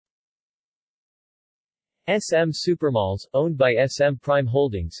SM Supermalls, owned by SM Prime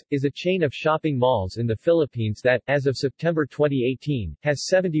Holdings, is a chain of shopping malls in the Philippines that, as of September 2018, has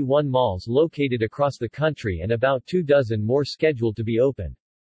 71 malls located across the country and about 24 more scheduled to be open.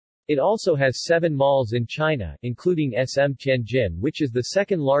 It also has 7 malls in China, including SM Tianjin, which is the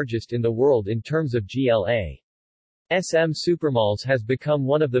second largest in the world in terms of GLA. SM Supermalls has become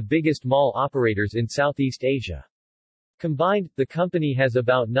one of the biggest mall operators in Southeast Asia. Combined, the company has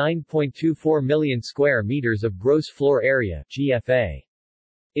about 9.24 million square meters of gross floor area (GFA).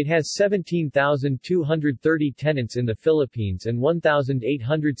 It has 17,230 tenants in the Philippines and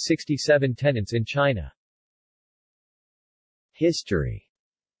 1,867 tenants in China. History.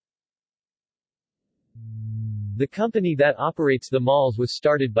 The company that operates the malls was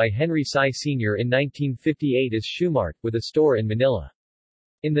started by Henry Sy Sr. in 1958 as Shoemart, with a store in Manila.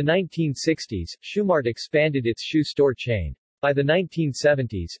 In the 1960s, Shoemart expanded its shoe store chain. By the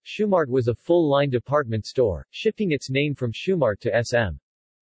 1970s, Shoemart was a full-line department store, shifting its name from Shoemart to SM.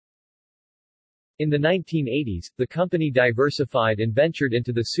 In the 1980s, the company diversified and ventured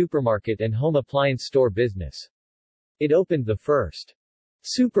into the supermarket and home appliance store business. It opened the first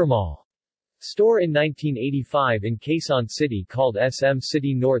Supermall store in 1985 in Quezon City called SM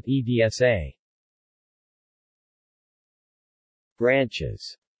City North EDSA.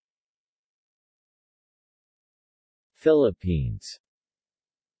 Branches. Philippines.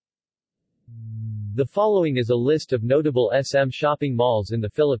 The following is a list of notable SM shopping malls in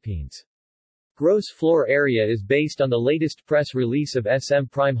the Philippines. Gross floor area is based on the latest press release of SM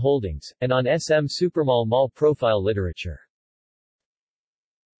Prime Holdings, and on SM Supermall mall profile literature.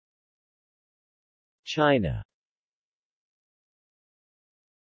 China.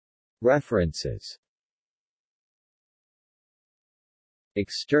 References.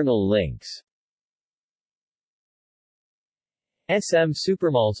 External links. SM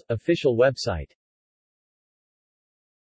Supermalls official website.